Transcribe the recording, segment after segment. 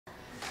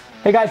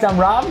Hey guys, I'm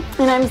Rob.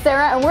 And I'm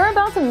Sarah, and we're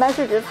about to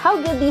measure just how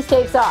good these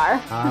tapes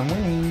are. I'm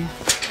winning.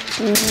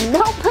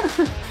 Nope.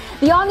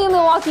 The all-new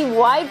Milwaukee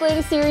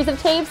wide-bladed series of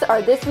tapes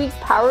are this week's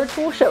Power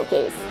Tool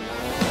Showcase.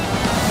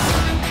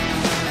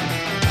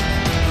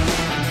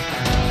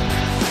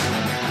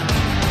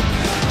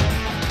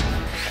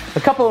 A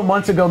couple of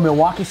months ago,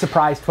 Milwaukee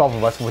surprised 12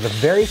 of us with a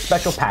very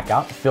special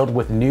Packout filled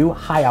with new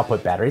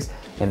high-output batteries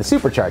and the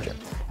supercharger.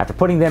 After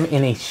putting them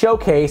in a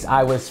showcase,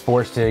 I was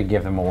forced to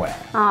give them away.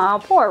 Aw,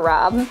 poor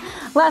Rob.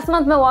 Last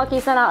month, Milwaukee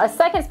sent out a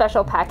second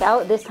special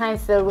Packout, this time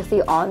filled with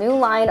the all-new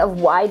line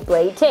of wide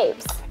blade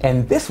tapes.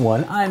 And this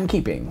one I'm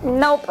keeping.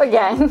 Nope,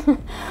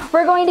 again.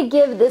 We're going to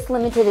give this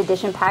limited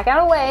edition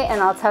Packout away, and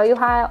I'll tell you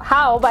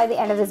how by the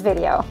end of this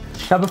video.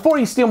 Now before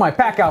you steal my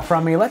Packout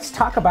from me, let's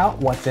talk about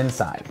what's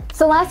inside.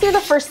 So last year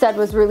the first stud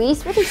was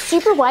released with a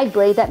super wide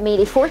blade that made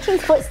a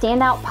 14-foot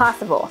standout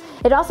possible.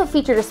 It also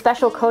featured a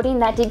special coating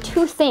that did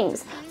two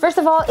things. First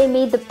of all, it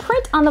made the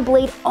print on the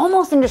blade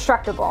almost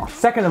indestructible.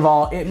 Second of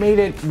all, it made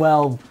it,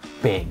 well,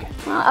 big.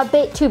 A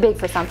bit too big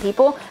for some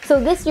people.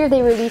 So this year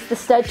they released the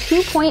Stud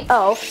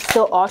 2.0,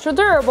 still ultra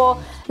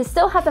durable. It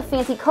still has a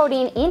fancy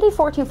coating and a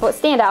 14-foot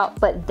standout,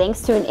 but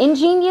thanks to an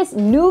ingenious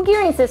new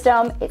gearing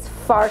system, it's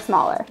far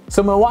smaller.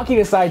 So Milwaukee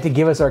decided to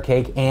give us our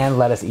cake and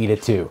let us eat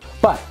it too.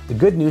 But the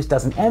good news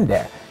doesn't end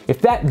there. If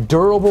that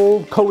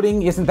durable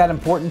coating isn't that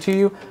important to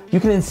you, you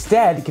can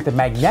instead get the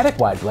magnetic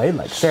wide blade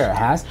like Sarah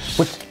has,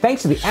 which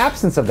thanks to the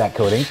absence of that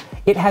coating,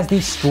 it has the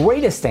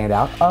straightest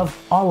standout of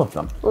all of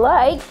them.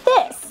 Like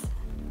this.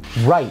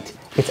 Right.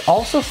 It's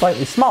also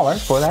slightly smaller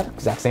for that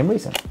exact same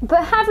reason.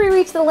 But have we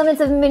reached the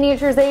limits of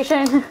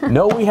miniaturization?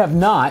 No, we have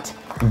not.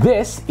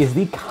 This is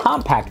the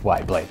compact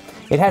wide blade.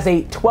 It has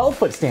a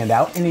 12-foot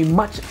standout in a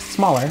much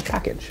smaller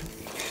package.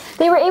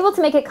 They were able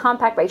to make it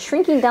compact by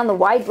shrinking down the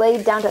wide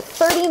blade down to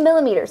 30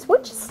 millimeters,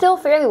 which is still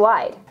fairly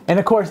wide. And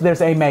of course,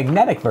 there's a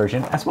magnetic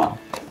version as well.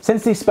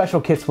 Since these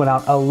special kits went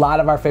out, a lot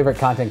of our favorite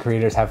content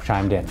creators have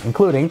chimed in,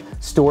 including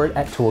Stuart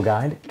at Tool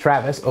Guide,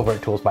 Travis over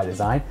at Tools by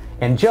Design,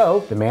 and Joe,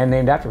 the man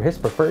named after his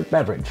preferred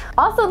beverage.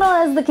 Also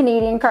known as the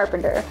Canadian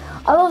Carpenter.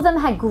 All of them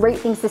had great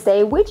things to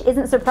say, which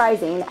isn't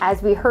surprising,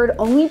 as we heard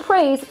only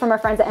praise from our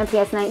friends at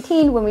MPS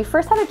 19 when we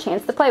first had a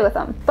chance to play with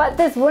them. But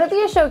this wouldn't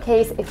be a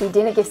showcase if we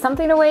didn't give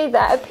something away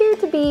that appeared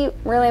to be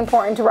really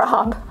important to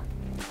Rob.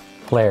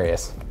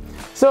 Hilarious.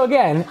 So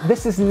again,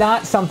 this is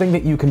not something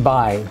that you can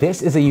buy.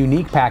 This is a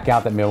unique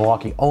Packout that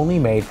Milwaukee only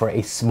made for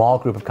a small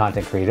group of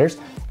content creators.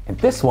 And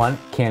this one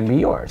can be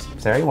yours.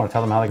 Sarah, you want to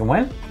tell them how they can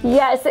win?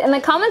 Yes, in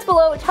the comments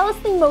below, tell us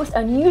the most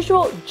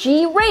unusual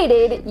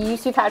G-rated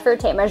use you've had for a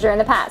tape measure in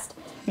the past.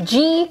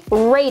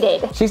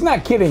 G-rated. She's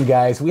not kidding,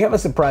 guys. We have a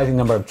surprising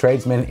number of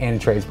tradesmen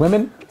and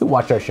tradeswomen who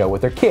watch our show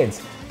with their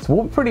kids. So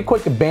we'll be pretty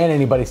quick to ban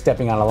anybody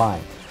stepping on a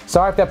line.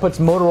 Sorry if that puts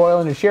motor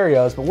oil in your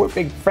Cheerios, but we're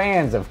big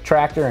fans of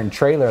Tractor and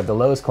Trailer of the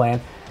Lowe's clan.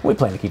 We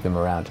plan to keep them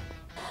around.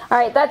 All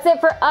right, that's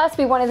it for us.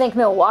 We want to thank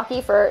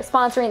Milwaukee for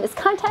sponsoring this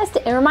contest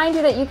and remind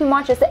you that you can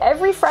watch us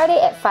every Friday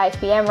at 5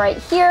 p.m. right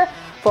here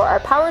for our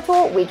Power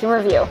Tool Week in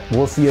Review.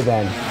 We'll see you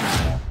then.